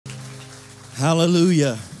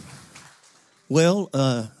Hallelujah. Well,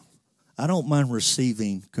 I don't mind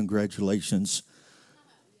receiving congratulations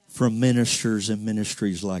from ministers and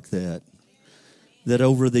ministries like that. That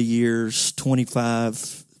over the years, 25,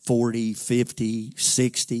 40, 50,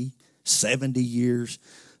 60, 70 years,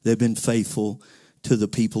 they've been faithful to the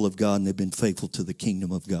people of God and they've been faithful to the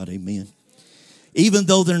kingdom of God. Amen. Even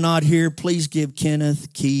though they're not here, please give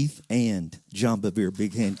Kenneth, Keith, and John Bevere a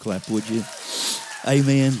big hand clap, would you?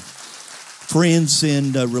 Amen. Friends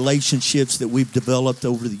and relationships that we've developed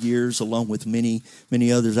over the years, along with many,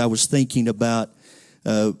 many others. I was thinking about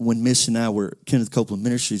when Miss and I were Kenneth Copeland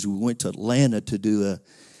Ministries. We went to Atlanta to do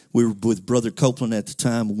we were with Brother Copeland at the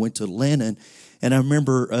time. We went to Atlanta, and I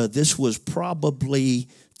remember this was probably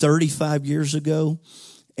 35 years ago.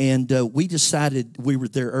 And we decided, we were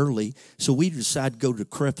there early, so we decided to go to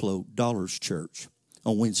Creflo Dollar's church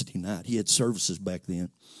on Wednesday night. He had services back then.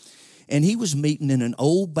 And he was meeting in an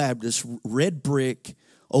old Baptist, red brick,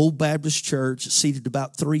 old Baptist church, seated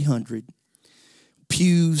about 300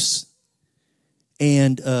 pews.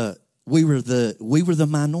 And we were the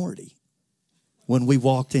minority when we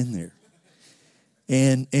walked in there.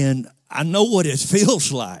 And I know what it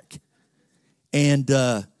feels like. And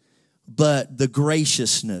but the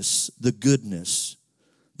graciousness, the goodness,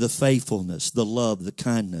 the faithfulness, the love, the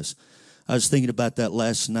kindness. I was thinking about that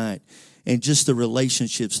last night. And just the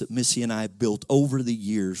relationships that Missy and I have built over the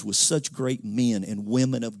years with such great men and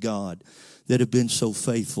women of God that have been so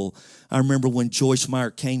faithful. I remember when Joyce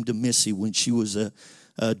Meyer came to Missy when she was a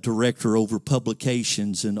director over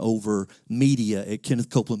publications and over media at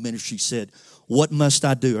Kenneth Copeland Ministry, said, "What must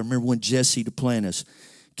I do?" I remember when Jesse Duplantis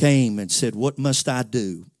came and said, "What must I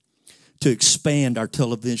do to expand our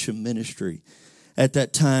television ministry?" At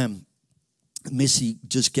that time, Missy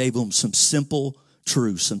just gave them some simple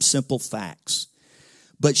truths, some simple facts.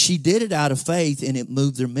 But she did it out of faith, and it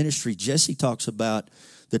moved their ministry. Jesse talks about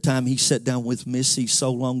the time he sat down with Missy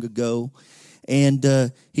so long ago,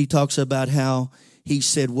 and he talks about how he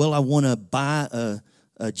said, "Well, I want to buy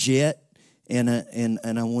a jet, and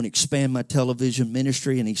I want to expand my television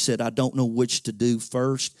ministry." And he said, "I don't know which to do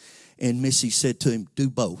first." And Missy said to him, "Do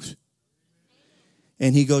both."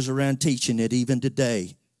 And he goes around teaching it even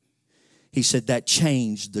today. He said, "That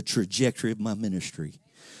changed the trajectory of my ministry."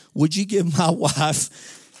 Would you give my wife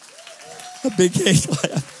a big hand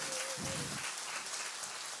clap?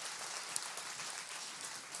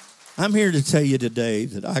 I'm here to tell you today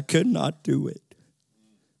that I could not do it,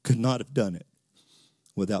 could not have done it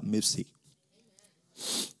without Missy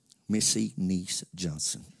Niece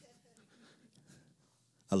Johnson.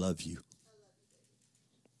 I love you.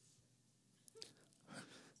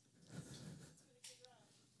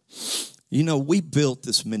 You know, we built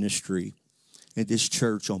this ministry and this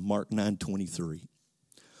church on Mark 9:23.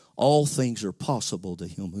 All things are possible to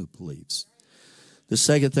him who believes. The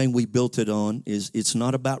second thing we built it on is it's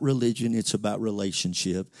not about religion, it's about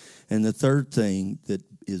relationship. And the third thing that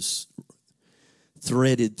is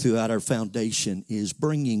threaded throughout our foundation is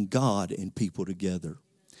bringing God and people together.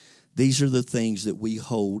 These are the things that we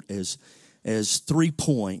hold as 3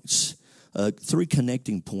 points. 3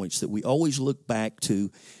 connecting points that we always look back to,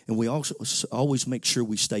 and we also always make sure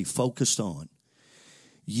we stay focused on.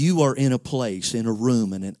 You are in a place, in a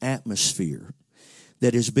room, in an atmosphere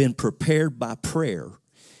that has been prepared by prayer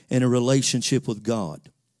and a relationship with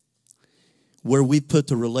God, where we put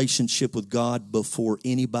the relationship with God before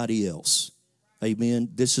anybody else. Amen.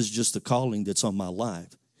 This is just the calling that's on my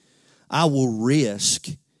life. I will risk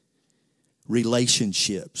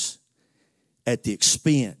relationships at the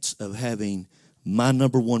expense of having my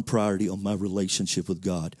number one priority on my relationship with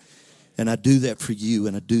God. And I do that for you,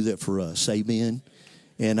 and I do that for us. Amen.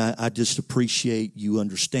 And I just appreciate you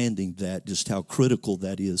understanding that, just how critical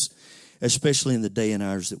that is, especially in the day and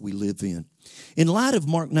hours that we live in. In light of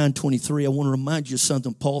Mark 9:23, I want to remind you of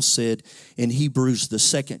something Paul said in Hebrews, the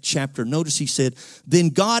 2nd chapter. Notice he said, "Then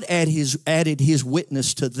God added his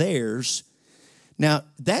witness to theirs." Now,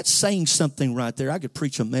 that's saying something right there. I could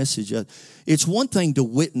preach a message. It's one thing to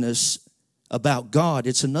witness about God.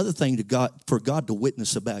 It's another thing for God to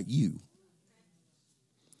witness about you.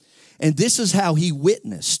 And this is how he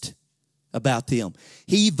witnessed about them.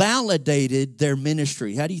 He validated their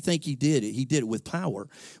ministry. How do you think he did it? He did it with power,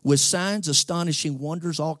 with signs, astonishing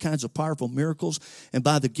wonders, all kinds of powerful miracles, and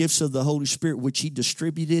by the gifts of the Holy Spirit, which he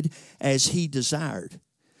distributed as he desired.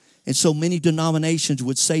 And so many denominations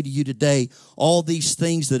would say to you today, all these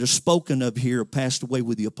things that are spoken of here passed away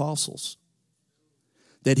with the apostles.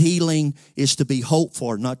 That healing is to be hoped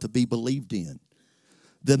for, not to be believed in.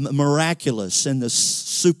 The miraculous and the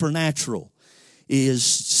supernatural is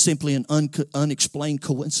simply an unexplained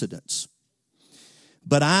coincidence.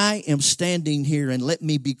 But I am standing here, and let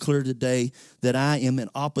me be clear today that I am in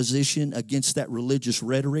opposition against that religious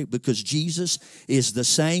rhetoric, because Jesus is the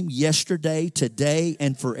same yesterday, today,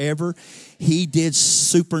 and forever. He did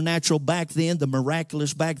supernatural back then, the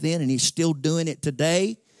miraculous back then, and He's still doing it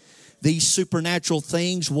today. These supernatural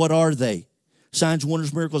things, what are they? Signs,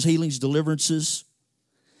 wonders, miracles, healings, deliverances.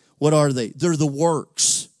 What are they? They're the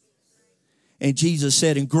works. And Jesus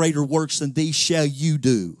said, "In greater works than these shall you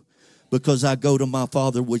do, because I go to my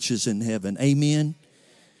Father which is in heaven." Amen.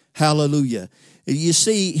 Hallelujah. You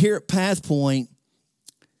see, here at Path Point,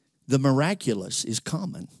 the miraculous is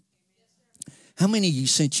common. How many of you,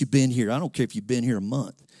 since you've been here, I don't care if you've been here a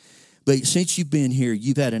month, but since you've been here,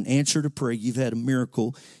 you've had an answer to prayer, you've had a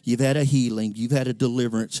miracle, you've had a healing, you've had a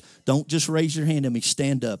deliverance. Don't just raise your hand at me.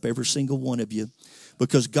 Stand up, every single one of you,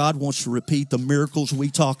 because God wants to repeat the miracles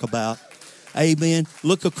we talk about. Amen.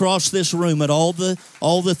 Look across this room at all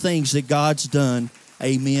the things that God's done.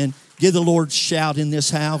 Amen. Give the Lord a shout in this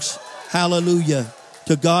house. Hallelujah.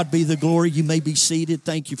 To God be the glory. You may be seated.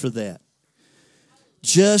 Thank you for that.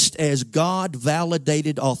 Just as God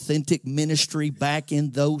validated authentic ministry back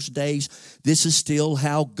in those days, this is still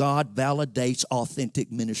how God validates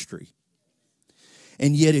authentic ministry.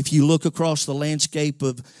 And yet, if you look across the landscape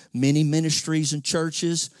of many ministries and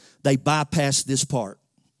churches, they bypass this part.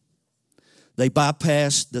 They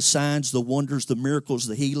bypass the signs, the wonders, the miracles,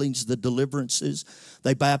 the healings, the deliverances.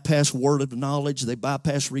 They bypass word of knowledge. They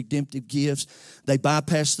bypass redemptive gifts. They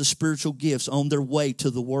bypass the spiritual gifts on their way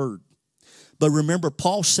to the word. But remember,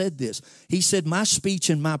 Paul said this. He said, "My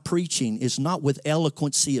speech and my preaching is not with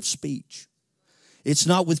eloquency of speech. It's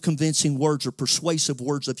not with convincing words or persuasive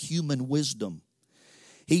words of human wisdom."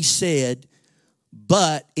 He said,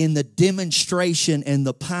 "But in the demonstration and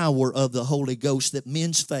the power of the Holy Ghost," that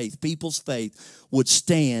men's faith, people's faith, would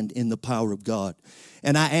stand in the power of God.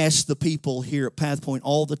 And I ask the people here at Path Point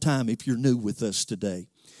all the time, if you're new with us today,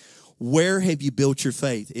 where have you built your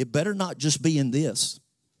faith? It better not just be in this.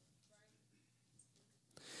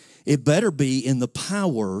 It better be in the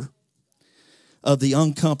power of the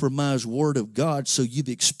uncompromised Word of God, so you've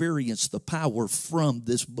experienced the power from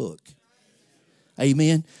this book.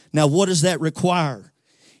 Amen. Now, what does that require?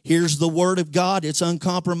 Here's the Word of God. It's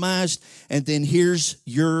uncompromised. And then here's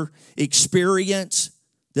your experience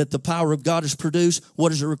that the power of God has produced. What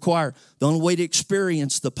does it require? The only way to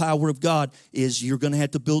experience the power of God is you're going to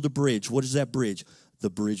have to build a bridge. What is that bridge?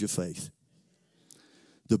 The bridge of faith.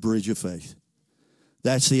 The bridge of faith.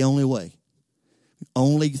 That's the only way.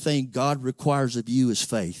 Only thing God requires of you is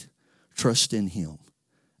faith. Trust in Him.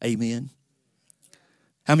 Amen.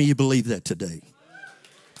 How many of you believe that today?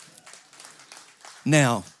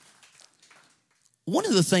 Now, one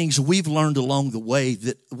of the things we've learned along the way,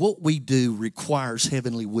 that what we do requires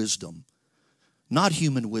heavenly wisdom. Not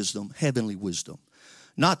human wisdom, heavenly wisdom.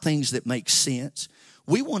 Not things that make sense.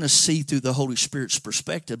 We want to see through the Holy Spirit's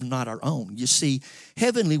perspective, not our own. You see,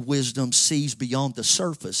 heavenly wisdom sees beyond the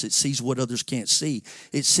surface. It sees what others can't see.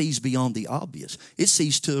 It sees beyond the obvious. It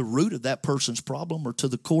sees to the root of that person's problem or to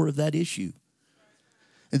the core of that issue.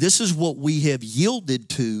 And this is what we have yielded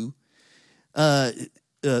to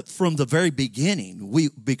from the very beginning.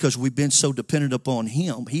 Because we've been so dependent upon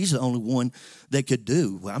Him. He's the only one that could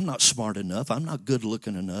do. Well, I'm not smart enough. I'm not good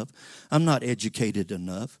looking enough. I'm not educated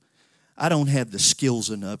enough. I don't have the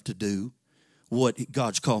skills enough to do what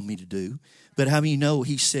God's called me to do. But how many know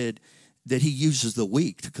He said that He uses the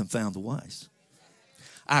weak to confound the wise?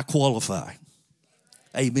 I qualify.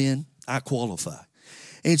 Amen. I qualify.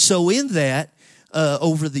 And so in that,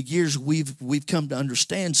 over the years, we've come to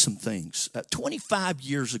understand some things. 25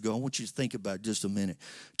 years ago, I want you to think about it just a minute.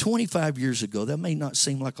 25 years ago, that may not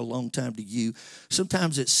seem like a long time to you.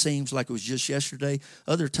 Sometimes it seems like it was just yesterday.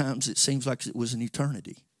 Other times it seems like it was an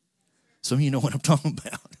eternity. Some of you know what I'm talking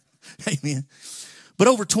about. Amen. But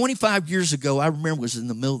over 25 years ago, I remember it was in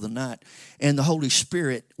the middle of the night, and the Holy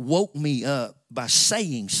Spirit woke me up by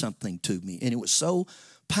saying something to me. And it was so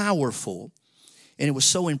powerful, and it was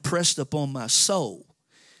so impressed upon my soul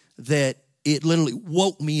that it literally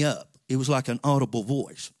woke me up. It was like an audible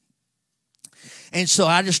voice. And so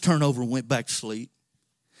I just turned over and went back to sleep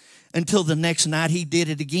until the next night He did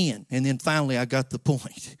it again. And then finally I got the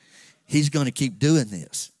point. He's going to keep doing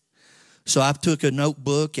this. So I took a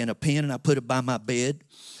notebook and a pen and I put it by my bed.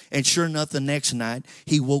 And sure enough, the next night,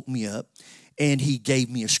 He woke me up and He gave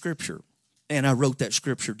me a scripture. And I wrote that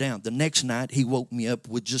scripture down. The next night, He woke me up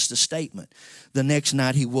with just a statement. The next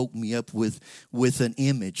night, He woke me up with an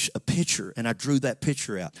image, a picture, and I drew that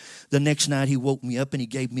picture out. The next night, He woke me up and He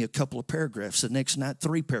gave me a couple of paragraphs. The next night,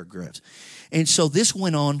 3 paragraphs. And so this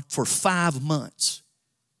went on for 5 months.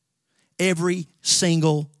 Every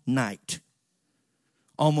single night.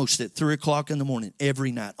 almost at 3 o'clock in the morning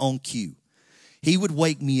every night on cue. He would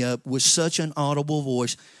wake me up with such an audible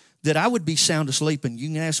voice that I would be sound asleep. And you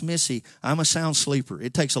can ask Missy, I'm a sound sleeper.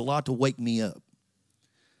 It takes a lot to wake me up.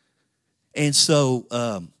 And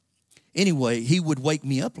so, anyway, he would wake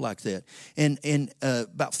me up like that. And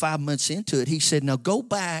about 5 months into it, he said, now go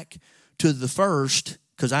back to the first,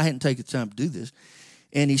 because I hadn't taken the time to do this.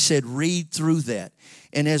 And he said, read through that.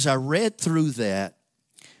 And as I read through that,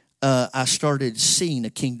 I started seeing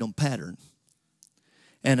a kingdom pattern.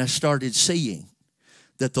 And I started seeing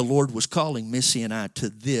that the Lord was calling Missy and I to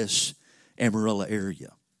this Amarillo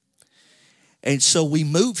area. And so we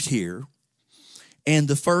moved here. And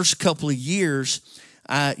the first couple of years,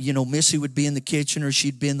 Missy would be in the kitchen, or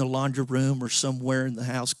she'd be in the laundry room, or somewhere in the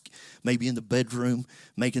house, maybe in the bedroom,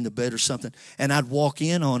 making the bed or something. And I'd walk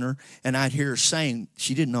in on her, and I'd hear her saying,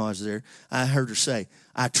 she didn't know I was there. I heard her say,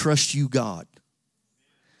 I trust you, God.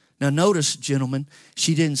 Now notice, gentlemen,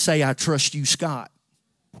 she didn't say, I trust you, Scott.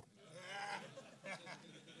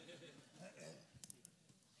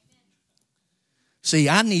 See,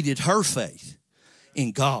 I needed her faith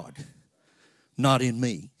in God, not in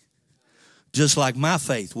me. Just like my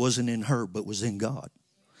faith wasn't in her, but was in God.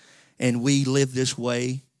 And we live this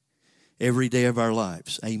way every day of our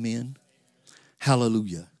lives. Amen.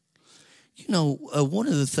 Hallelujah. You know, one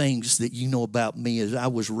of the things that you know about me is I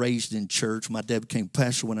was raised in church. My dad became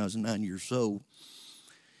pastor when I was 9 years old.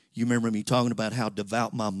 You remember me talking about how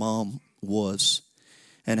devout my mom was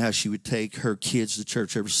and how she would take her kids to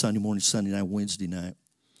church every Sunday morning, Sunday night, Wednesday night.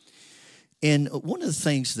 And one of the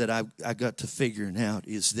things that I got to figuring out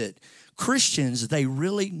is that Christians, they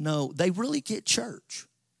really get church.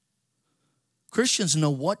 Christians know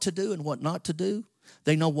what to do and what not to do.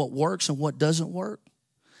 They know what works and what doesn't work.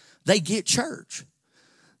 They get church.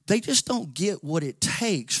 They just don't get what it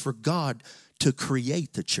takes for God to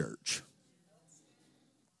create the church.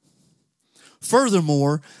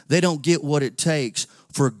 Furthermore, they don't get what it takes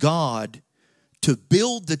for God to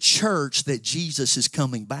build the church that Jesus is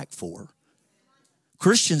coming back for.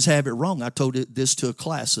 Christians have it wrong. I told this to a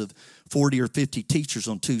class of 40 or 50 teachers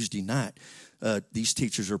on Tuesday night. These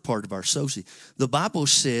teachers are part of our associate. The Bible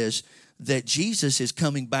says that Jesus is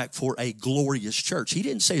coming back for a glorious church. He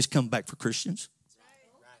didn't say he's coming back for Christians.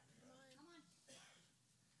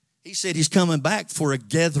 He said he's coming back for a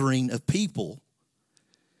gathering of people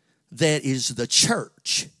that is the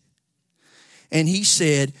church. And he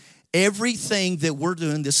said, everything that we're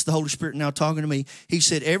doing, this is the Holy Spirit now talking to me. He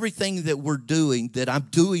said, everything that we're doing, that I'm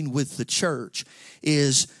doing with the church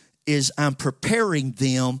is I'm preparing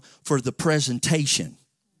them for the presentation.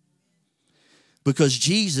 Because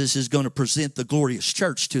Jesus is going to present the glorious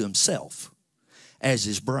church to himself as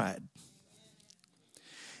his bride.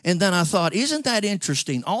 And then I thought, isn't that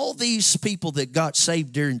interesting? All these people that got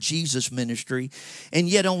saved during Jesus' ministry, and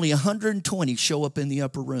yet only 120 show up in the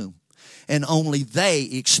upper room. And only they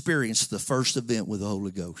experienced the first event with the Holy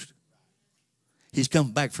Ghost. He's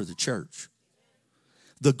coming back for the church.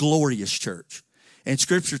 The glorious church. And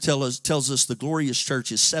Scripture tells us the glorious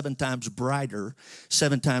church is 7 times brighter,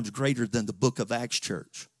 7 times greater than the book of Acts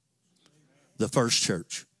church. The first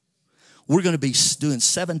church. We're going to be doing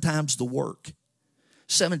 7 times the work.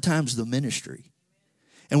 7 times the ministry.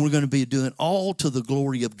 And we're going to be doing all to the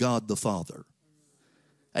glory of God the Father.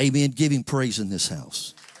 Amen. Giving praise in this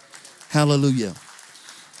house. Hallelujah.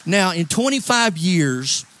 Now, in 25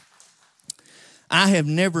 years, I have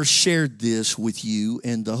never shared this with you,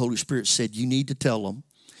 and the Holy Spirit said, you need to tell them.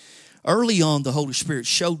 Early on, the Holy Spirit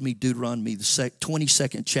showed me Deuteronomy, the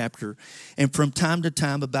 22nd chapter, and from time to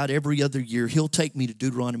time, about every other year, he'll take me to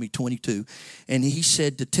Deuteronomy 22, and he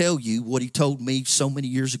said to tell you what he told me so many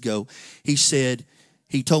years ago.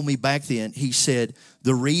 He told me back then, he said,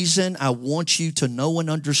 the reason I want you to know and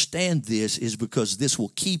understand this is because this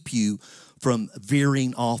will keep you from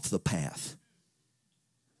veering off the path.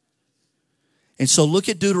 And so look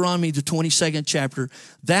at Deuteronomy, the 22nd chapter.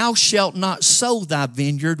 Thou shalt not sow thy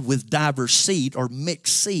vineyard with diverse seed or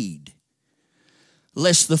mixed seed,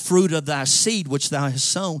 lest the fruit of thy seed which thou hast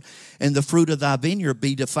sown and the fruit of thy vineyard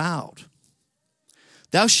be defiled.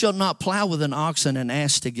 Thou shalt not plow with an ox and an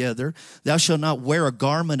ass together. Thou shalt not wear a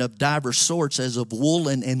garment of divers sorts as of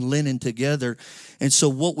woolen and linen together. And so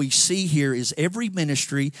what we see here is every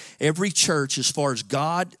ministry, every church, as far as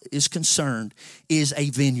God is concerned, is a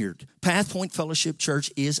vineyard. Path Point Fellowship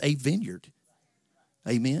Church is a vineyard.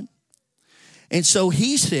 Amen. And so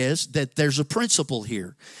he says that there's a principle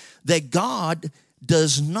here, that God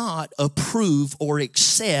does not approve or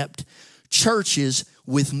accept churches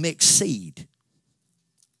with mixed seed.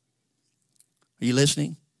 Are you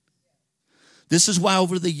listening? This is why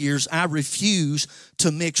over the years I refuse to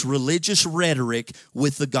mix religious rhetoric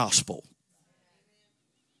with the gospel.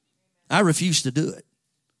 I refuse to do it.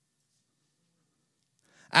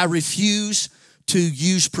 I refuse to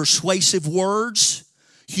use persuasive words,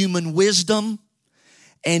 human wisdom,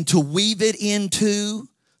 and to weave it into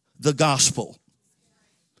the gospel.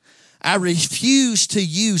 I refuse to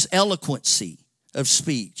use eloquency of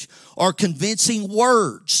speech or convincing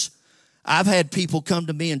words. I've had people come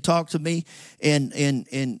to me and talk to me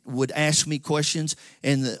and would ask me questions,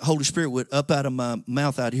 and the Holy Spirit would up out of my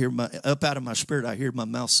mouth, up out of my spirit, I hear my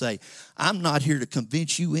mouth say, I'm not here to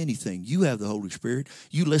convince you anything. You have the Holy Spirit.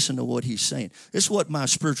 You listen to what he's saying. This is what my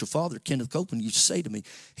spiritual father, Kenneth Copeland, used to say to me.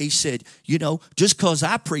 He said, just because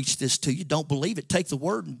I preach this to you, don't believe it. Take the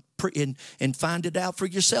word and find it out for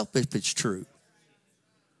yourself if it's true.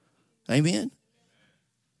 Amen?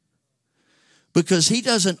 Because he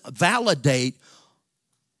doesn't validate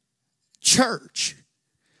church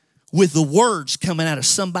with the words coming out of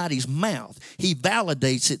somebody's mouth. He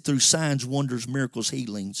validates it through signs, wonders, miracles,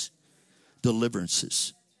 healings,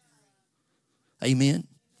 deliverances. Amen?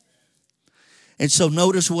 And so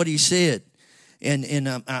notice what he said, and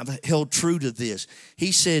I've held true to this.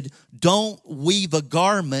 He said, don't weave a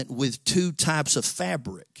garment with two types of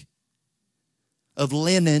fabric, of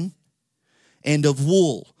linen and of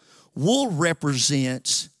wool. Wool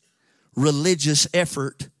represents religious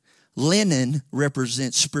effort. Linen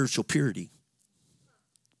represents spiritual purity.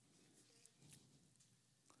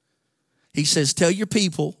 He says, tell your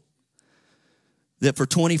people that for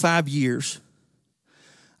 25 years,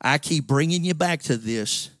 I keep bringing you back to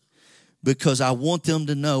this because I want them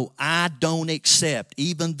to know I don't accept,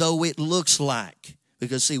 even though it looks like.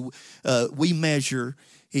 Because, see, we measure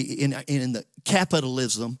in the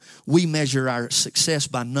capitalism, we measure our success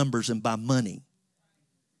by numbers and by money.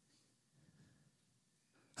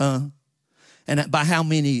 And by how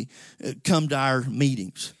many come to our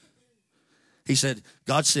meetings. He said,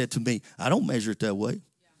 God said to me, I don't measure it that way.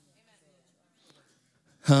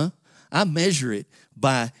 I measure it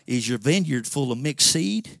by, is your vineyard full of mixed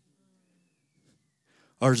seed?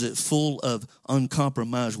 Or is it full of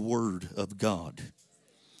uncompromised word of God?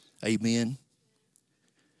 Amen.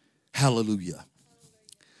 Hallelujah.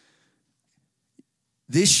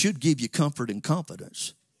 This should give you comfort and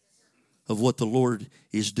confidence of what the Lord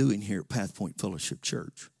is doing here at Path Point Fellowship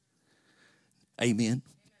Church. Amen.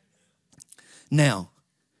 Now,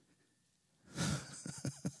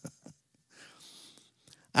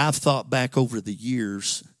 I've thought back over the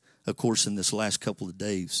years, of course, in this last couple of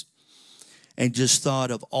days, and just thought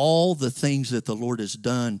of all the things that the Lord has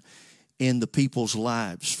done in the people's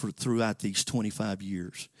lives throughout these 25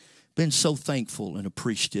 years. Been so thankful and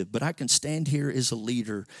appreciative. But I can stand here as a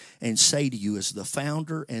leader and say to you, as the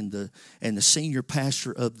founder and the senior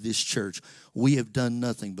pastor of this church, we have done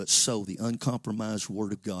nothing but sow the uncompromised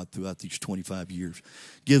word of God throughout these 25 years.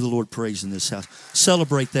 Give the Lord praise in this house.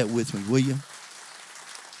 Celebrate that with me, will you?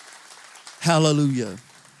 Hallelujah.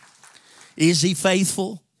 Is he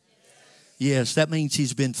faithful? Yes, that means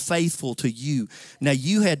he's been faithful to you. Now,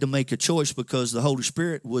 you had to make a choice because the Holy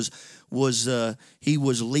Spirit was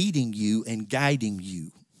leading you and guiding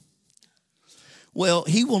you. Well,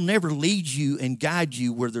 he will never lead you and guide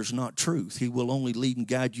you where there's not truth. He will only lead and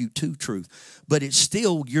guide you to truth. But it's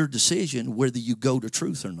still your decision whether you go to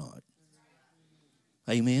truth or not.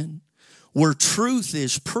 Amen? Where truth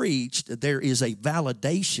is preached, there is a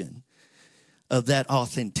validation of that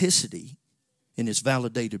authenticity. And it's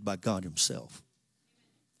validated by God himself.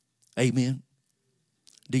 Amen.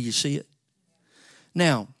 Do you see it?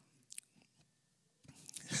 Now,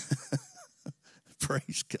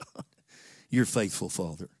 praise God. You're faithful,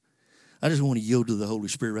 Father. I just want to yield to the Holy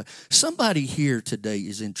Spirit. Somebody here today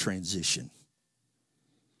is in transition.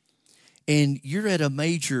 And you're at a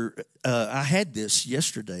major, I had this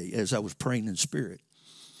yesterday as I was praying in spirit.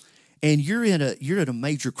 And you're at a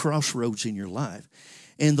major crossroads in your life.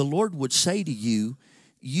 And the Lord would say to you,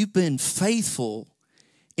 you've been faithful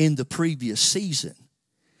in the previous season.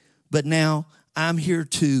 But now I'm here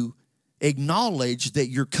to acknowledge that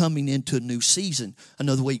you're coming into a new season.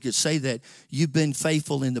 Another way you could say that, you've been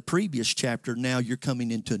faithful in the previous chapter. Now you're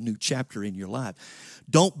coming into a new chapter in your life.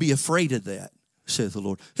 Don't be afraid of that, saith the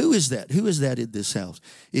Lord. Who is that? Who is that in this house?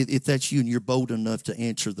 If that's you and you're bold enough to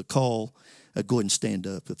answer the call, go ahead and stand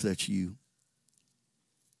up if that's you.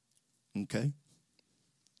 Okay.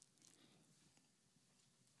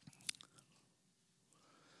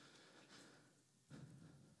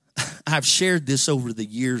 I've shared this over the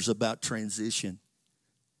years about transition.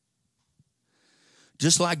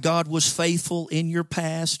 Just like God was faithful in your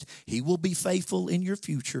past, he will be faithful in your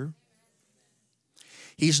future.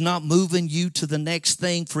 He's not moving you to the next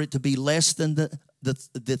thing for it to be less than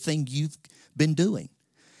the thing you've been doing.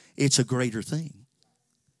 It's a greater thing.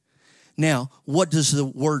 Now, what does the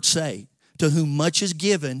word say? To whom much is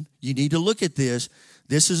given, you need to look at this.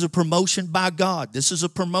 This is a promotion by God. This is a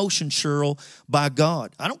promotion, Cheryl, by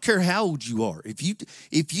God. I don't care how old you are. If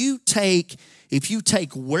you take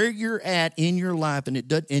where you're at in your life, and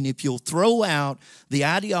if you'll throw out the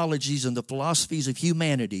ideologies and the philosophies of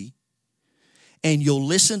humanity, and you'll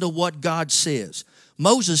listen to what God says.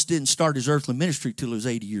 Moses didn't start his earthly ministry till he was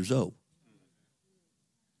 80 years old.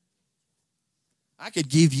 I could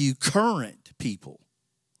give you current people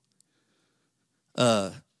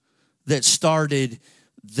that started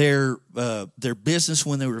their business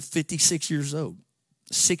when they were 56 years old,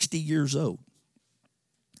 60 years old.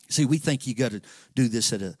 See, we think you got to do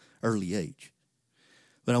this at an early age.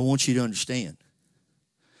 But I want you to understand,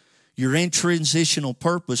 you're in transitional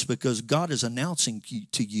purpose because God is announcing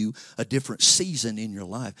to you a different season in your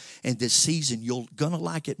life. And this season, you're going to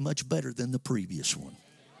like it much better than the previous one.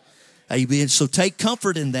 Amen. So take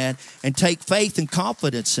comfort in that and take faith and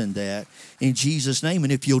confidence in that in Jesus' name.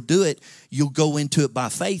 And if you'll do it, you'll go into it by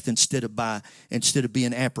faith instead of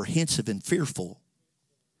being apprehensive and fearful.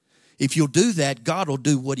 If you'll do that, God will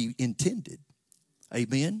do what He intended.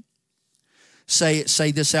 Amen. Say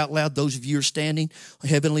this out loud. Those of you who are standing,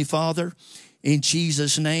 Heavenly Father, in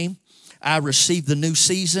Jesus' name, I receive the new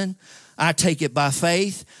season. I take it by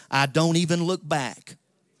faith. I don't even look back.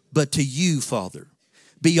 But to you, Father,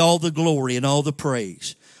 be all the glory and all the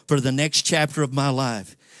praise for the next chapter of my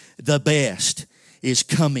life. The best is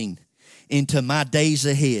coming into my days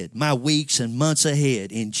ahead, my weeks and months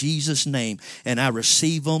ahead, in Jesus' name. And I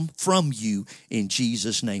receive them from you in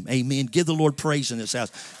Jesus' name. Amen. Give the Lord praise in this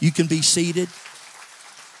house. You can be seated.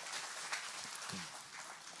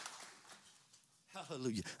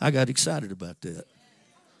 Hallelujah. I got excited about that.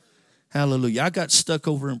 Hallelujah. I got stuck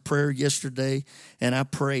over in prayer yesterday, and I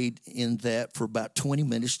prayed in that for about 20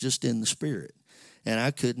 minutes just in the Spirit. And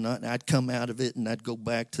I could not. I'd come out of it, and I'd go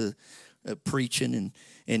back to preaching,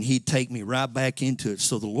 and He'd take me right back into it.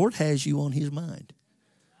 So the Lord has you on His mind.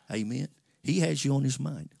 Amen. He has you on His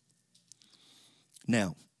mind.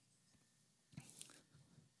 Now,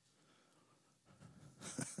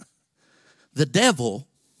 the devil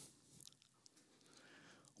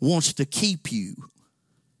wants to keep you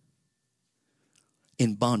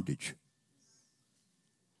in bondage.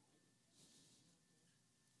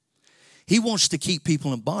 He wants to keep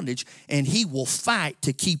people in bondage, and he will fight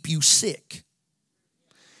to keep you sick.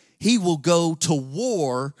 He will go to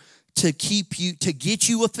war to get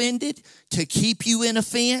you offended, to keep you in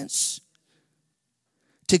offense,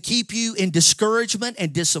 to keep you in discouragement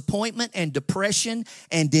and disappointment and depression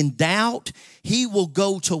and in doubt. He will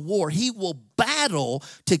go to war. He will battle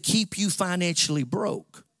to keep you financially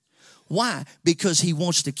broke. Why? Because he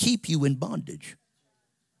wants to keep you in bondage.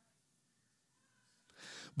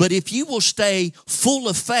 But if you will stay full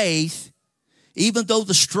of faith, even though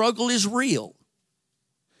the struggle is real,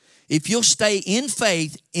 if you'll stay in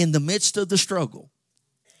faith in the midst of the struggle,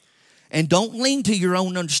 and don't lean to your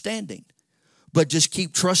own understanding, but just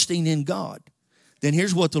keep trusting in God, then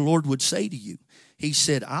here's what the Lord would say to you. He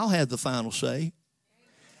said, I'll have the final say,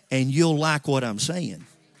 and you'll like what I'm saying.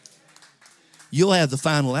 I'll have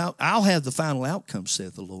the final outcome,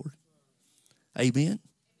 saith the Lord. Amen.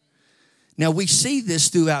 Now, we see this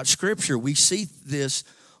throughout Scripture. We see this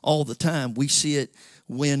all the time. We see it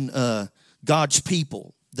when God's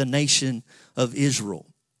people, the nation of Israel,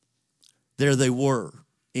 there they were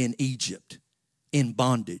in Egypt, in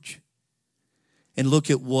bondage. And look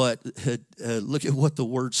at what the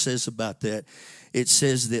Word says about that. It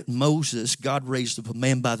says that Moses, God raised up a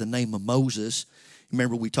man by the name of Moses.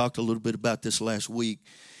 Remember, we talked a little bit about this last week.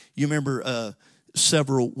 You remember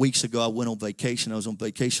several weeks ago, I went on vacation. I was on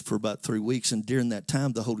vacation for about 3 weeks. And during that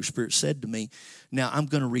time, the Holy Spirit said to me, now I'm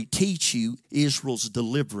going to reteach you Israel's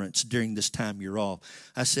deliverance during this time you're off.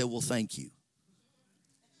 I said, well, thank you.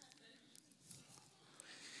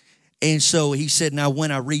 And so he said, now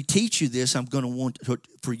when I reteach you this, I'm going to want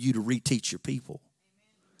for you to reteach your people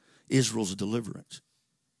Israel's deliverance.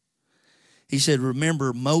 He said,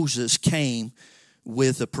 remember, Moses came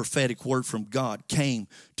with a prophetic word from God, came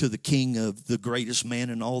to the king of the greatest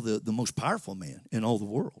man and all the most powerful man in all the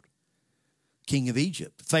world, king of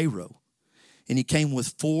Egypt, Pharaoh. And he came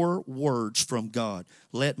with 4 words from God: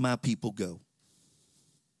 let my people go.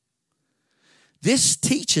 This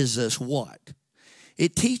teaches us what?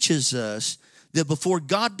 It teaches us that before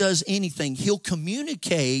God does anything, he'll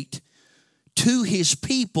communicate to his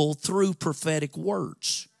people through prophetic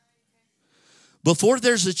words. Before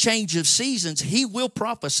there's a change of seasons, he will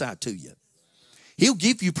prophesy to you. He'll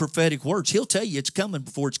give you prophetic words. He'll tell you it's coming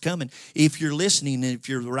before it's coming if you're listening and if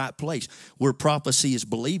you're in the right place where prophecy is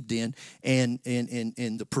believed in and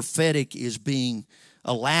the prophetic is being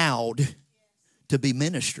allowed to be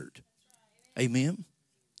ministered. Amen?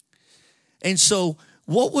 And so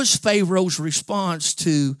what was Pharaoh's response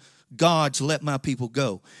to God's let my people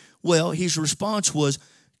go? Well, his response was,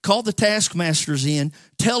 call the taskmasters in,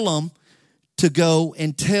 tell them to go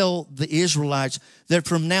and tell the Israelites that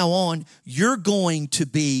from now on, you're going to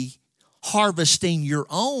be harvesting your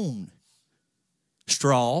own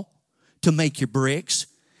straw to make your bricks.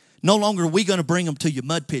 No longer are we going to bring them to your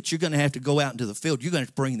mud pits. You're going to have to go out into the field. You're going to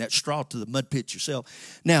have to bring that straw to the mud pit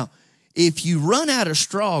yourself. Now, if you run out of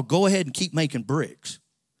straw, go ahead and keep making bricks.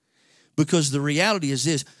 Because the reality is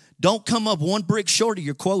this, don't come up one brick short of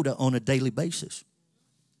your quota on a daily basis.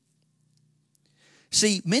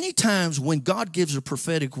 See, many times when God gives a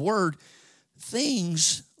prophetic word,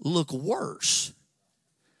 things look worse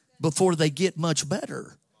before they get much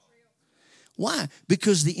better. Why?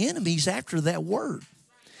 Because the enemy's after that word.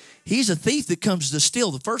 He's a thief that comes to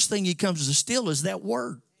steal. The first thing he comes to steal is that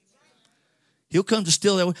word. He'll come to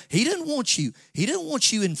steal that word. He didn't want you. He didn't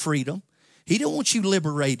want you in freedom. He didn't want you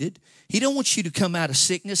liberated. He don't want you to come out of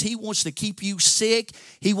sickness. He wants to keep you sick.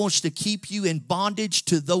 He wants to keep you in bondage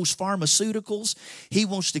to those pharmaceuticals. He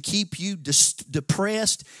wants to keep you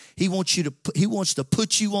depressed. He wants to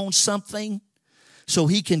put you on something so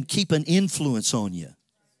he can keep an influence on you.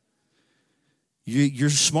 You're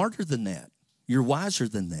smarter than that. You're wiser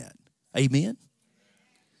than that. Amen?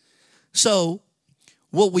 So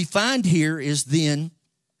what we find here is then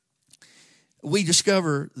we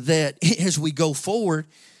discover that as we go forward,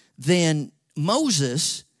 then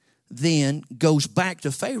Moses then goes back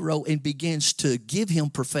to Pharaoh and begins to give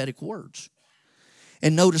him prophetic words.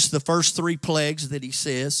 And notice the first three plagues that he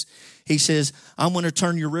says. He says, I'm going to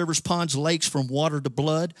turn your rivers, ponds, lakes from water to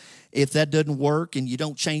blood. If that doesn't work and you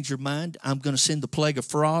don't change your mind, I'm going to send the plague of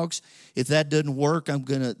frogs. If that doesn't work,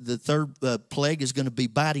 the third plague is going to be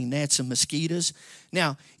biting gnats and mosquitoes.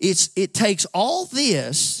 Now, it takes all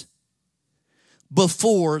this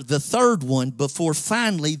before the third one, before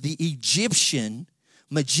finally the Egyptian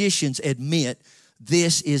magicians admit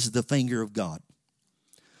this is the finger of God.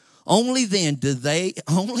 Only then do they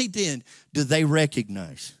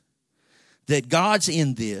recognize that God's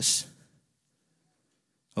in this.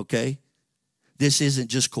 Okay? This isn't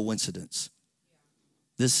just coincidence.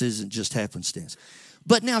 This isn't just happenstance.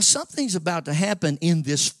 But now something's about to happen in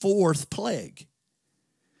this fourth plague.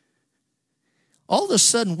 All of a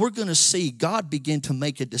sudden, we're going to see God begin to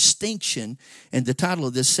make a distinction. And the title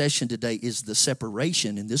of this session today is The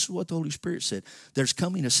Separation. And this is what the Holy Spirit said. There's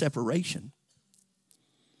coming a separation.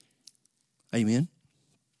 Amen.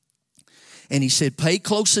 And he said, pay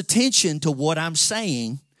close attention to what I'm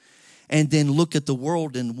saying and then look at the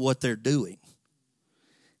world and what they're doing.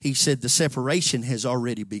 He said the separation has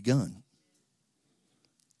already begun.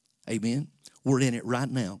 Amen. We're in it right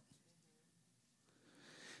now.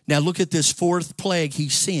 Now look at this fourth plague he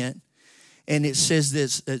sent. And it says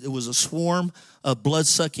this, it was a swarm of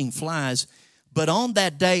blood-sucking flies. But on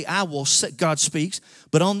that day God speaks,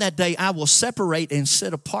 but on that day I will separate and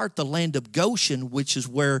set apart the land of Goshen, which is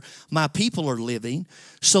where my people are living,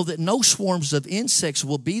 so that no swarms of insects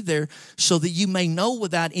will be there, so that you may know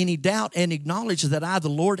without any doubt and acknowledge that I, the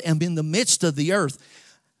Lord, am in the midst of the earth.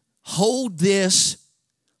 Hold this,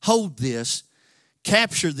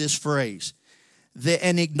 capture this phrase.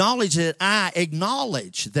 And acknowledge that I,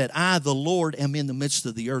 the Lord, am in the midst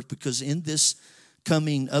of the earth, because in this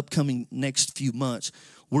upcoming next few months,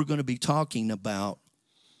 we're going to be talking about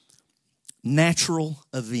natural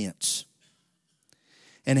events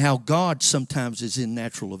and how God sometimes is in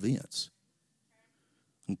natural events.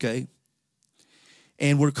 Okay?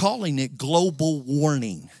 And we're calling it global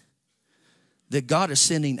warning. That God is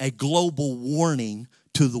sending a global warning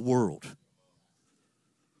to the world.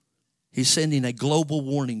 He's sending a global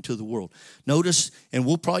warning to the world. Notice, and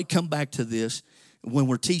we'll probably come back to this when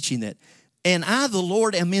we're teaching that. And I, the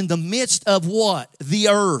Lord, am in the midst of what? The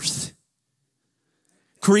earth.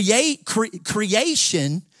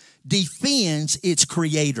 Creation defends its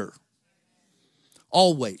creator.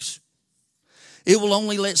 Always. It will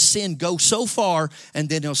only let sin go so far, and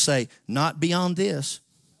then it'll say, not beyond this.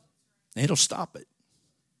 And it'll stop it.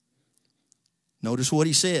 Notice what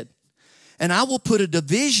he said. And I will put a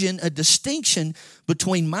division, a distinction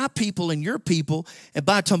between my people and your people. And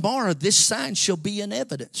by tomorrow, this sign shall be in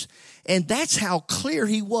evidence. And that's how clear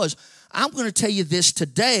he was. I'm going to tell you this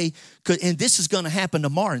today, and this is going to happen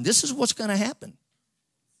tomorrow. And this is what's going to happen.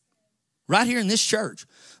 Right here in this church.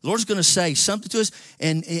 The Lord's going to say something to us,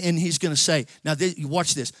 and he's going to say, now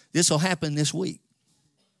watch this. This will happen this week.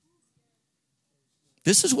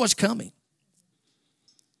 This is what's coming.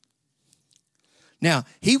 Now,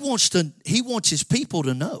 he wants his people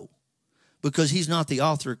to know, because he's not the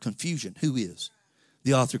author of confusion. Who is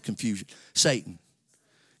the author of confusion? Satan.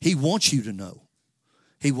 He wants you to know.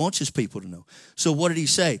 He wants his people to know. So what did he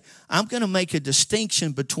say? I'm going to make a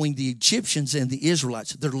distinction between the Egyptians and the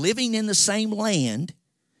Israelites. They're living in the same land,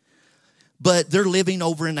 but they're living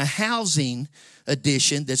over in a housing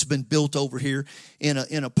addition that's been built over here in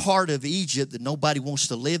a part of Egypt that nobody wants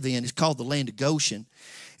to live in. It's called the land of Goshen.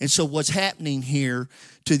 And so what's happening here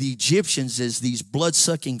to the Egyptians is these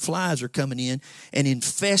blood-sucking flies are coming in and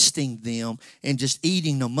infesting them and just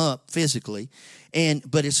eating them up physically.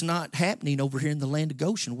 But it's not happening over here in the land of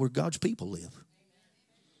Goshen where God's people live.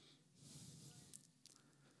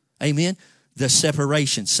 Amen? The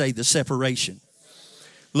separation. Say the separation.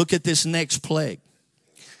 Look at this next plague.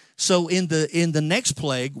 So in the next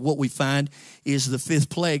plague, what we find is the fifth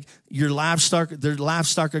plague. Their livestock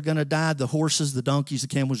are going to die. The horses, the donkeys, the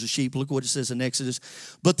camels, the sheep. Look what it says in Exodus.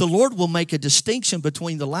 But the Lord will make a distinction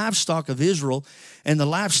between the livestock of Israel and the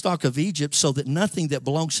livestock of Egypt, so that nothing that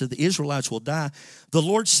belongs to the Israelites will die. The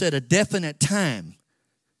Lord set a definite time.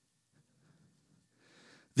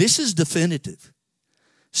 This is definitive.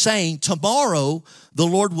 Saying, tomorrow the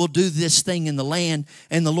Lord will do this thing in the land.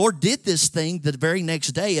 And the Lord did this thing the very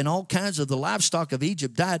next day, and all kinds of the livestock of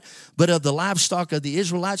Egypt died. But of the livestock of the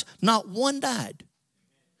Israelites, not one died.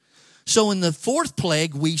 So in the fourth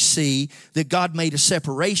plague, we see that God made a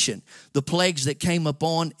separation. The plagues that came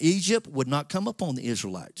upon Egypt would not come upon the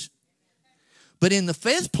Israelites. But in the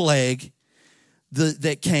fifth plague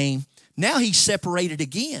that came, now he separated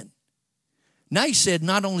again. Now he said,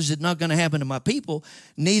 not only is it not going to happen to my people,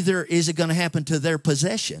 neither is it going to happen to their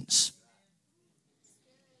possessions.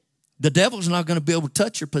 The devil's not going to be able to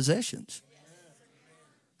touch your possessions.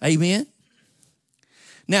 Amen?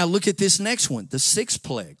 Now look at this next one, the sixth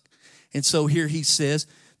plague. And so here he says,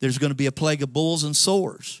 there's going to be a plague of bulls and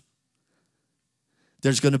sores.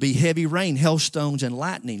 There's going to be heavy rain, hailstones, and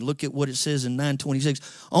lightning. Look at what it says in 9:26.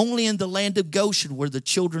 Only in the land of Goshen, where the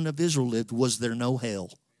children of Israel lived, was there no hail.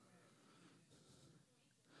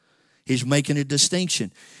 He's making a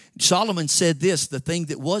distinction. Solomon said this, the thing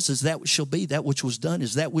that was is that which shall be, that which was done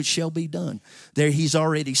is that which shall be done. There he's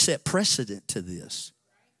already set precedent to this.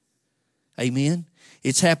 Amen?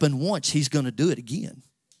 It's happened once. He's going to do it again.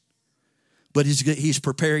 But he's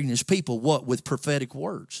preparing his people, what? With prophetic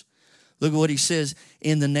words. Look at what he says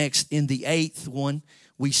in the eighth one.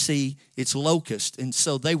 We see it's locust. And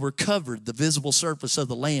so they were covered, the visible surface of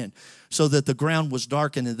the land, so that the ground was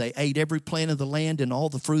darkened, and they ate every plant of the land and all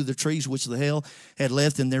the fruit of the trees which the hail had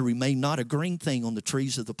left, and there remained not a green thing on the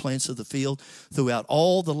trees of the plants of the field throughout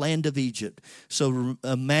all the land of Egypt. So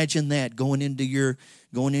imagine that, going into your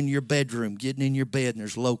bedroom, getting in your bed, and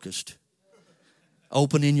there's locust.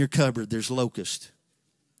 Opening your cupboard, there's locust.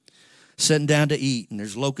 Sitting down to eat, and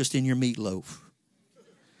there's locust in your meatloaf.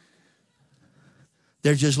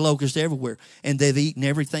 There's just locusts everywhere. And they've eaten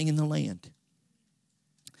everything in the land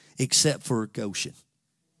except for Goshen.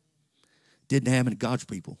 Didn't happen to God's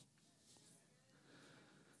people.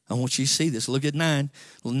 I want you to see this. Look at 9.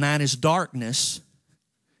 9 is darkness.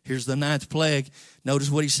 Here's the 9th plague. Notice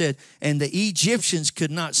what he said. And the Egyptians could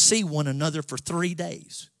not see one another for 3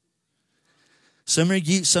 days. Some of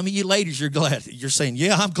you ladies, you're glad. You're saying,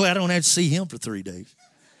 yeah, I'm glad I don't have to see him for 3 days.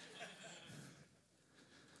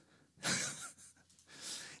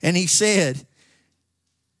 And he said,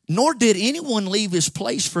 nor did anyone leave his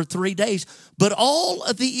place for 3 days, but all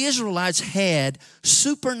of the Israelites had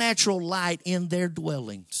supernatural light in their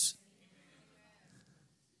dwellings.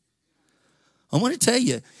 I want to tell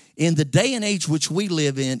you, in the day and age which we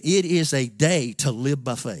live in, it is a day to live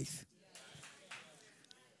by faith.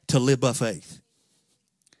 To live by faith.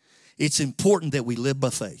 It's important that we live by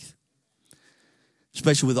faith,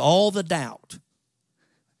 especially with all the doubt,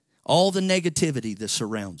 all the negativity that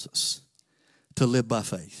surrounds us, to live by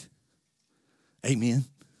faith. Amen.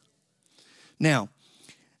 Now,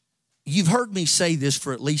 you've heard me say this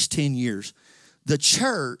for at least 10 years. The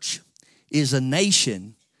church is a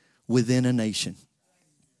nation within a nation.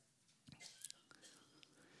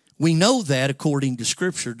 We know that according to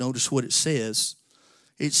Scripture. Notice what it says.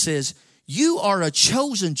 It says, you are a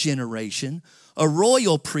chosen generation, a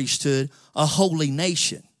royal priesthood, a holy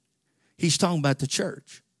nation. He's talking about the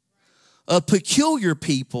church. A peculiar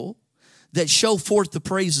people that show forth the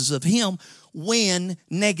praises of him when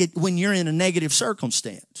you're in a negative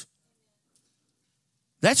circumstance.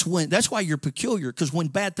 That's why you're peculiar, because when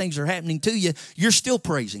bad things are happening to you, you're still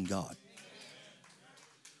praising God.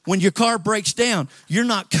 When your car breaks down, you're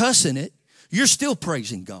not cussing it, you're still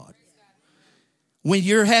praising God. When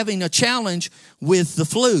you're having a challenge with the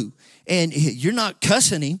flu and you're not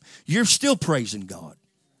cussing him, you're still praising God.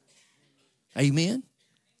 Amen?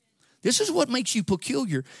 This is what makes you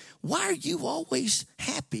peculiar. Why are you always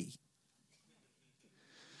happy?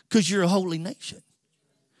 Because you're a holy nation.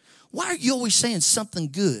 Why are you always saying something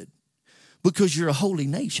good? Because you're a holy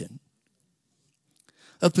nation.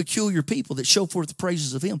 A peculiar people that show forth the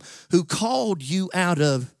praises of him who called you out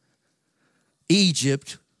of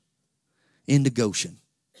Egypt into Goshen.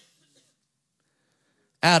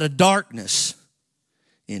 Out of darkness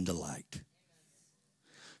into light.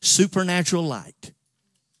 Supernatural light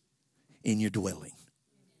in your dwelling.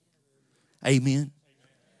 Amen.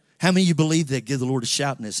 How many of you believe that? Give the Lord a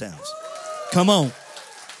shout in this house. Come on.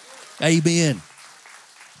 Amen.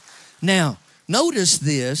 Now, notice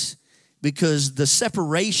this, because the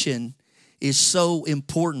separation is so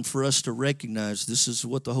important for us to recognize. This is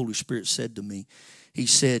what the Holy Spirit said to me. He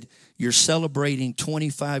said, you're celebrating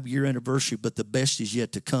 25-year anniversary, but the best is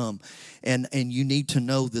yet to come. And you need to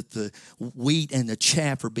know that the wheat and the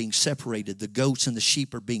chaff are being separated. The goats and the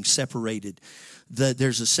sheep are being separated.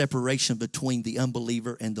 There's a separation between the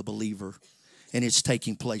unbeliever and the believer. And it's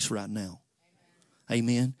taking place right now.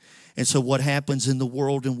 Amen. And so what happens in the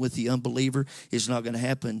world and with the unbeliever is not going to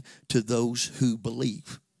happen to those who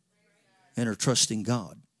believe and are trusting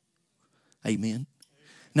God. Amen.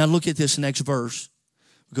 Now look at this next verse.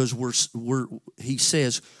 Because he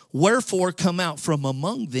says, wherefore come out from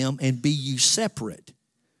among them and be ye separate,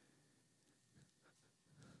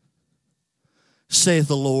 saith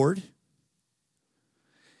the Lord.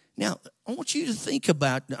 Now, I want you to think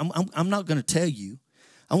about, I'm not going to tell you.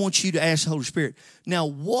 I want you to ask the Holy Spirit, now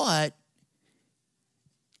what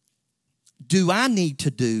do I need to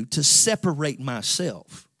do to separate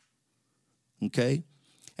myself? Okay?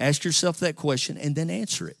 Ask yourself that question and then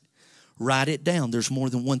answer it. Write it down. There's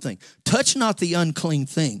more than one thing. Touch not the unclean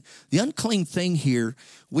thing. The unclean thing here,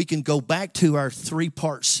 we can go back to our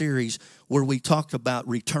 3-part series where we talked about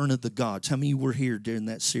Return of the Gods. How many of you were here during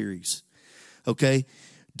that series? Okay?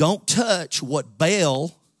 Don't touch what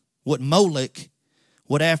Baal, what Moloch,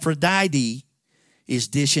 what Aphrodite is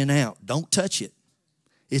dishing out. Don't touch it.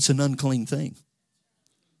 It's an unclean thing.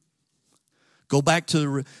 Go back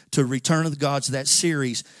to Return of the Gods, that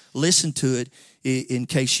series. Listen to it in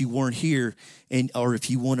case you weren't here, or if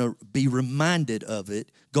you want to be reminded of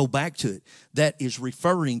it, go back to it. That is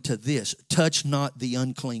referring to this. Touch not the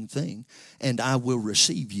unclean thing, and I will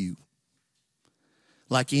receive you.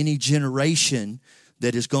 Like any generation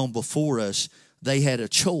that has gone before us, they had a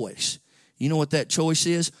choice. You know what that choice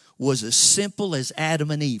is? Was as simple as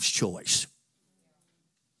Adam and Eve's choice.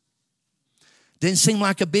 Didn't seem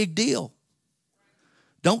like a big deal.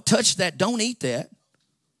 Don't touch that. Don't eat that.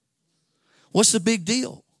 What's the big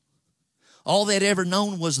deal? All they'd ever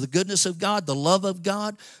known was the goodness of God, the love of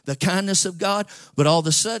God, the kindness of God. But all of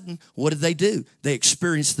a sudden, what did they do? They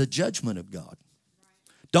experienced the judgment of God.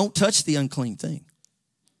 Don't touch the unclean thing.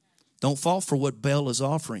 Don't fall for what Baal is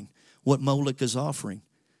offering, what Moloch is offering.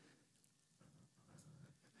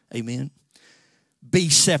 Amen. Be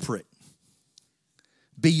separate.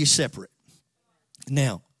 Be ye separate.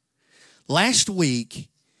 Now, last week,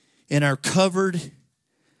 in our Covered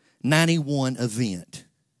 91 event,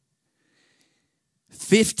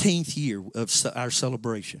 15th year of our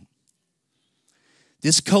celebration,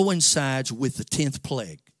 this coincides with the 10th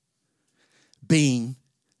plague, being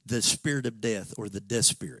the spirit of death, or the death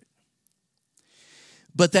spirit.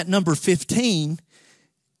 But that number 15,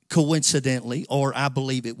 coincidentally, or I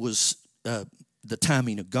believe it was the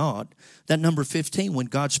timing of God, that number 15, when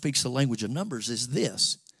God speaks the language of numbers, is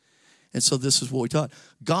this. And so this is what we taught.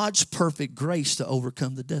 God's perfect grace to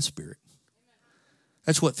overcome the death spirit.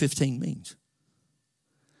 That's what 15 means.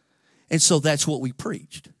 And so that's what we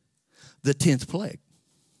preached. The 10th plague.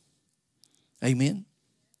 Amen.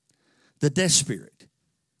 The death spirit.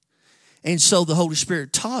 And so the Holy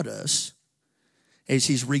Spirit taught us, as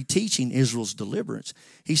he's reteaching Israel's deliverance,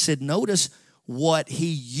 he said, notice what he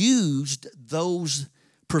used those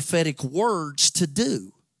prophetic words to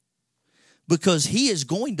do. Because he is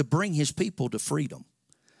going to bring his people to freedom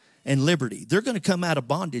and liberty. They're going to come out of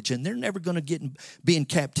bondage, and they're never going to be in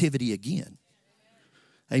captivity again.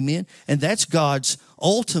 Amen. And that's God's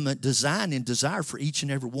ultimate design and desire for each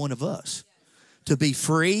and every one of us. To be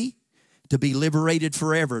free, to be liberated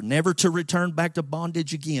forever, never to return back to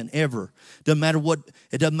bondage again, ever. It doesn't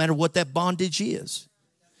matter what that bondage is.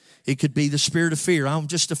 It could be the spirit of fear. I'm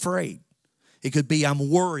just afraid. It could be I'm a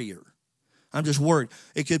worrier. I'm just worried.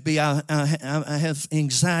 It could be I have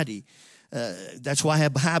anxiety. That's why I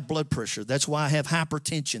have high blood pressure. That's why I have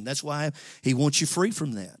hypertension. That's why he wants you free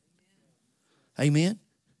from that. Amen.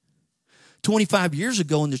 25 years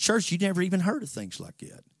ago in the church, you never even heard of things like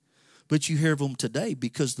that. But you hear of them today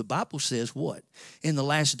because the Bible says what? In the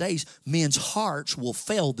last days, men's hearts will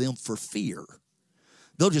fail them for fear.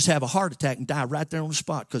 They'll just have a heart attack and die right there on the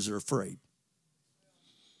spot because they're afraid.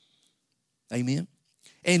 Amen?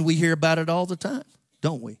 And we hear about it all the time,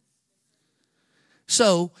 don't we?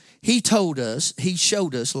 So he told us, he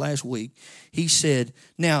showed us last week, he said,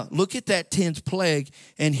 now look at that 10th plague,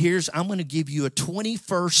 and I'm going to give you a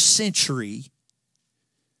 21st century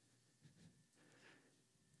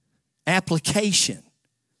application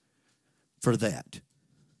for that.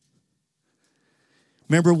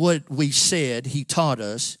 Remember what we said, he taught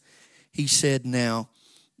us. He said, now,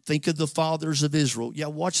 think of the fathers of Israel. Yeah,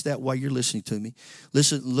 watch that while you're listening to me.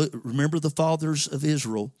 Remember the fathers of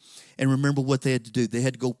Israel, and remember what they had to do. They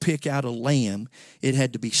had to go pick out a lamb. It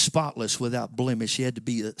had to be spotless, without blemish. It had to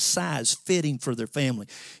be a size fitting for their family.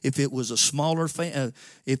 If it was a smaller,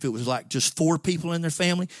 if it was like just 4 people in their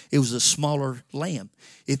family, it was a smaller lamb.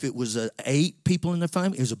 If it was 8 people in their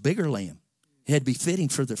family, it was a bigger lamb. It had to be fitting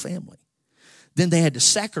for their family. Then they had to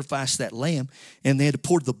sacrifice that lamb, and they had to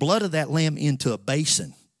pour the blood of that lamb into a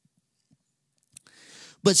basin.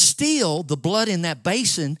 But still, the blood in that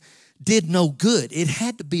basin did no good. It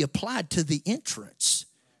had to be applied to the entrance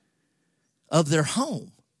of their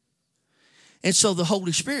home. And so the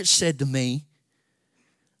Holy Spirit said to me,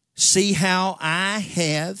 see how I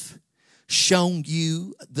have shown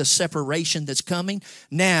you the separation that's coming?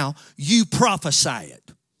 Now you prophesy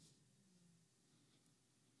it.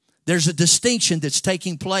 There's a distinction that's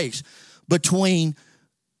taking place between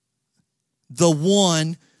the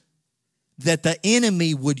one that the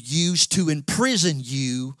enemy would use to imprison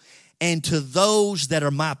you and to those that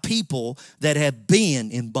are my people that have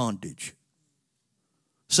been in bondage.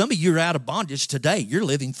 Some of you are out of bondage today. You're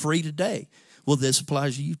living free today. Well, this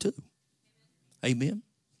applies to you too. Amen.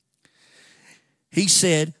 He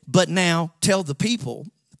said, but now tell the people,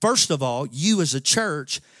 first of all, you as a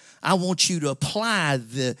church, I want you to apply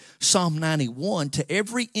the Psalm 91 to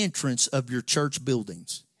every entrance of your church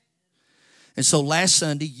buildings. And so last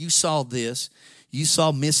Sunday, you saw this. You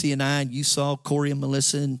saw Missy and I, and you saw Corey and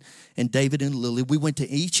Melissa and David and Lily. We went to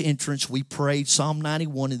each entrance. We prayed Psalm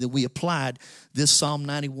 91, and then we applied this Psalm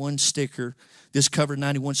 91 sticker, this cover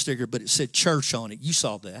 91 sticker, but it said church on it. You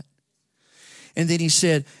saw that. And then he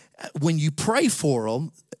said, when you pray for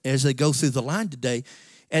them as they go through the line today,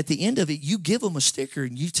 at the end of it, you give them a sticker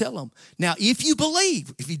and you tell them, now, if you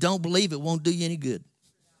believe, if you don't believe, it won't do you any good.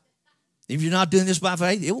 If you're not doing this by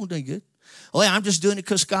faith, it won't do you good. Well, I'm just doing it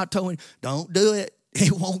because Scott told me. Don't do it.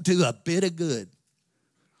 It won't do a bit of good.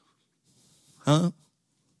 Huh?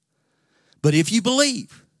 But if you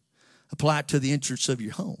believe, apply it to the entrance of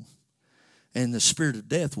your home, and the spirit of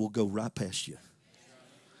death will go right past you.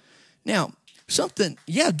 Now, give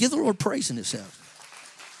the Lord praise in this house.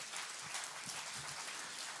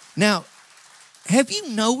 Now, have you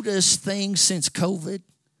noticed things since COVID?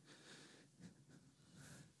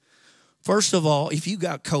 First of all, if you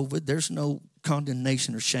got COVID, there's no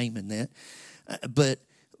condemnation or shame in that. But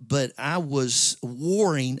I was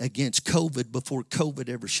warring against COVID before COVID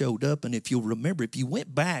ever showed up. And if you'll remember, if you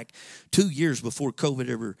went back 2 years before COVID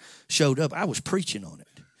ever showed up, I was preaching on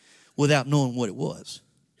it without knowing what it was.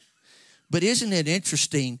 But isn't it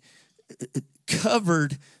interesting?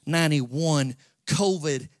 Covered 91,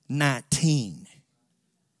 COVID-19.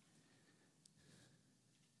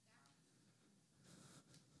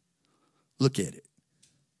 Look at it.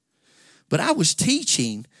 But I was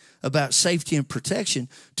teaching about safety and protection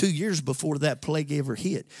 2 years before that plague ever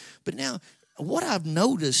hit. But now what I've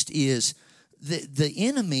noticed is that the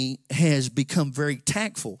enemy has become very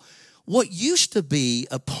tactful. What used to be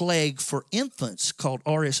a plague for infants called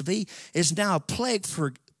RSV is now a plague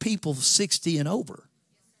for people 60 and over.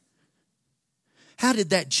 How did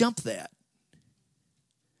that jump that?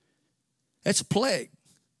 That's a plague.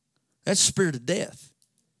 That's the spirit of death.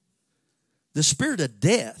 The spirit of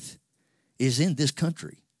death is in this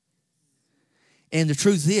country. And the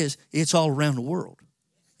truth is, it's all around the world.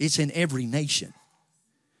 It's in every nation.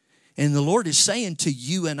 And the Lord is saying to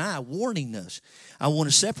you and I, warning us, I want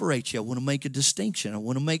to separate you. I want to make a distinction. I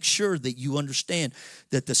want to make sure that you understand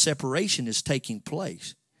that the separation is taking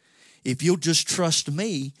place. If you'll just trust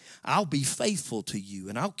me, I'll be faithful to you,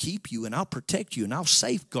 and I'll keep you, and I'll protect you, and I'll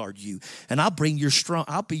safeguard you, and I'll be your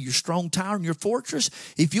strong tower and your fortress.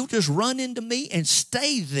 If you'll just run into me and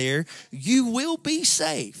stay there, you will be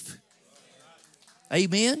safe.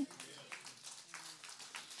 Amen?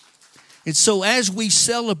 And so as we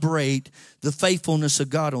celebrate the faithfulness of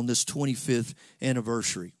God on this 25th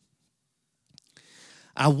anniversary,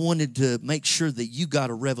 I wanted to make sure that you got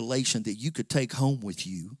a revelation that you could take home with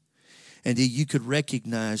you. and that you could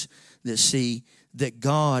recognize that, see, that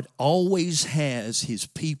God always has his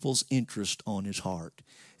people's interest on his heart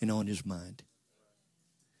and on his mind.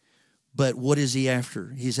 But what is he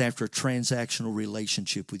after? He's after a transactional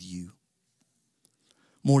relationship with you.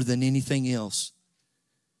 More than anything else.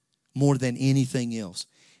 More than anything else.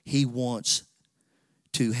 He wants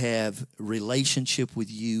to have relationship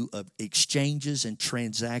with you of exchanges and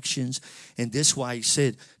transactions. And this is why he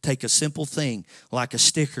said, take a simple thing like a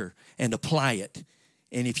sticker and apply it.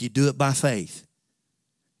 And if you do it by faith,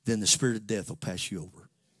 then the spirit of death will pass you over.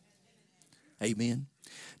 Amen.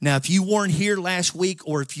 Now, if you weren't here last week,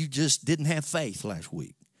 or if you just didn't have faith last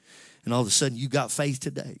week, and all of a sudden you got faith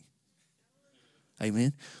today,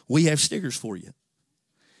 amen, we have stickers for you.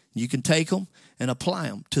 You can take them and apply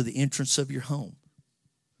them to the entrance of your home.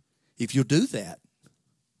 If you'll do that,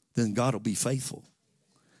 then God will be faithful.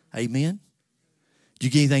 Amen. Did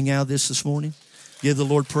you get anything out of this morning? Give the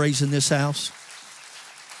Lord praise in this house.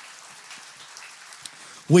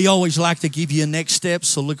 We always like to give you a next step,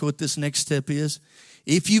 so look at what this next step is.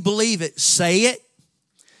 If you believe it, say it.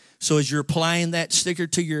 So as you're applying that sticker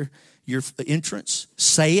to your entrance,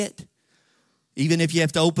 say it. Even if you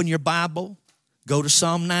have to open your Bible, go to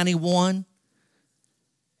Psalm 91,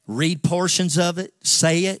 read portions of it,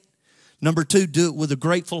 say it. Number 2, do it with a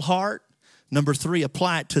grateful heart. Number 3,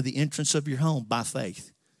 apply it to the entrance of your home by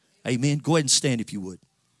faith. Amen. Go ahead and stand if you would.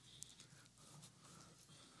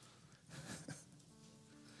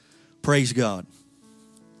 Praise God.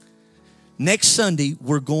 Next Sunday,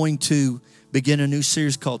 we're going to begin a new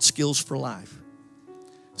series called Skills for Life.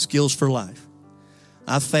 Skills for Life.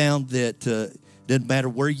 I found that it doesn't matter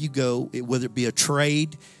where you go, whether it be a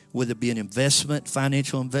trade, whether it be an investment,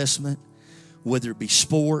 financial investment, whether it be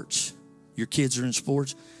sports, your kids are in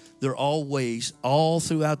sports, they're always, all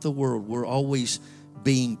throughout the world, we're always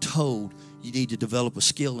being told, you need to develop a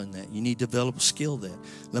skill in that. You need to develop a skill in that.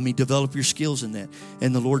 Let me develop your skills in that.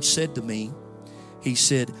 And the Lord said to me, he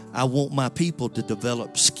said, I want my people to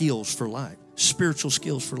develop skills for life, spiritual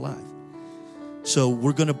skills for life. So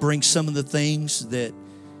we're going to bring some of the things that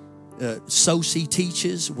SOSI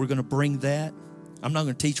teaches. We're going to bring that. I'm not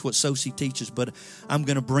going to teach what SOSI teaches, but I'm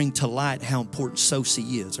going to bring to light how important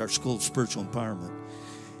SOSI is, our School of Spiritual Empowerment,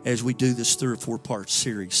 as we do this 3 or 4 part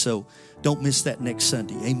series. So don't miss that next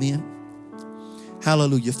Sunday. Amen.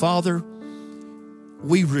 Hallelujah. Father,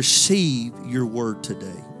 we receive your word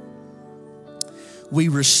today. We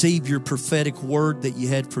receive your prophetic word that you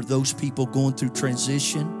had for those people going through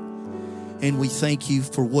transition. And we thank you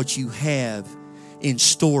for what you have in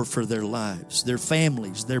store for their lives, their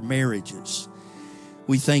families, their marriages.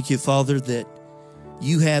 We thank you, Father, that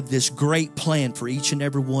you have this great plan for each and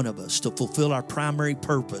every one of us to fulfill our primary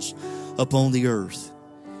purpose upon the earth.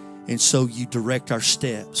 And so you direct our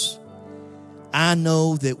steps. I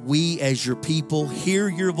know that we as your people hear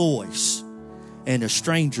your voice, and a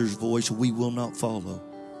stranger's voice we will not follow.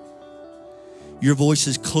 Your voice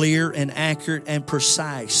is clear and accurate and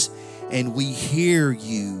precise, and we hear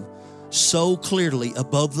you so clearly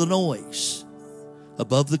above the noise,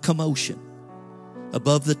 above the commotion,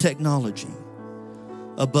 above the technology,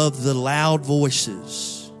 above the loud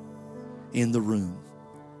voices in the room.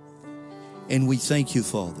 And we thank you,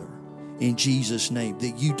 Father, in Jesus' name,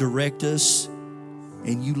 that you direct us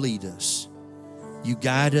and you lead us. You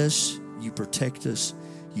guide us, you protect us,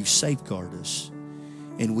 you safeguard us.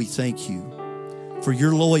 And we thank you for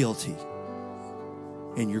your loyalty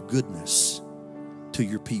and your goodness to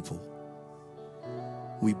your people.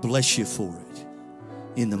 We bless you for it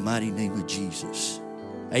in the mighty name of Jesus.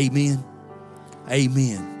 Amen.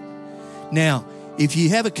 Amen. Now, if you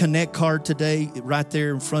have a Connect card today, right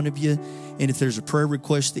there in front of you, and if there's a prayer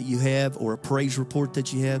request that you have or a praise report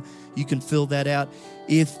that you have, you can fill that out.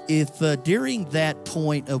 If during that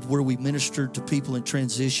point of where we ministered to people in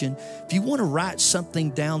transition, if you want to write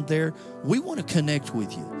something down there, we want to connect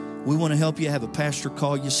with you. We want to help you, have a pastor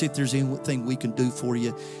call you, see if there's anything we can do for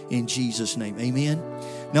you in Jesus' name. Amen.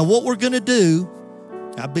 Now, what we're going to do,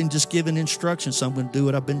 I've been just given instructions, so I'm going to do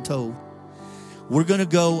what I've been told. We're going to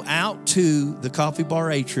go out to the coffee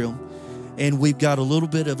bar atrium, and we've got a little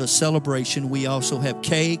bit of a celebration. We also have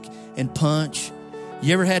cake and punch.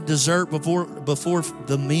 You ever had dessert before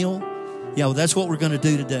the meal? Yeah, well, that's what we're going to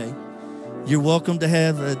do today. You're welcome to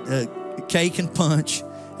have a cake and punch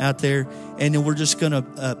out there, and then we're just going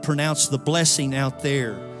to pronounce the blessing out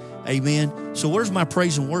there. Amen. So where's my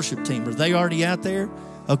praise and worship team? Are they already out there?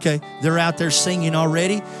 Okay, they're out there singing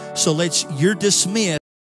already. So you're dismissed.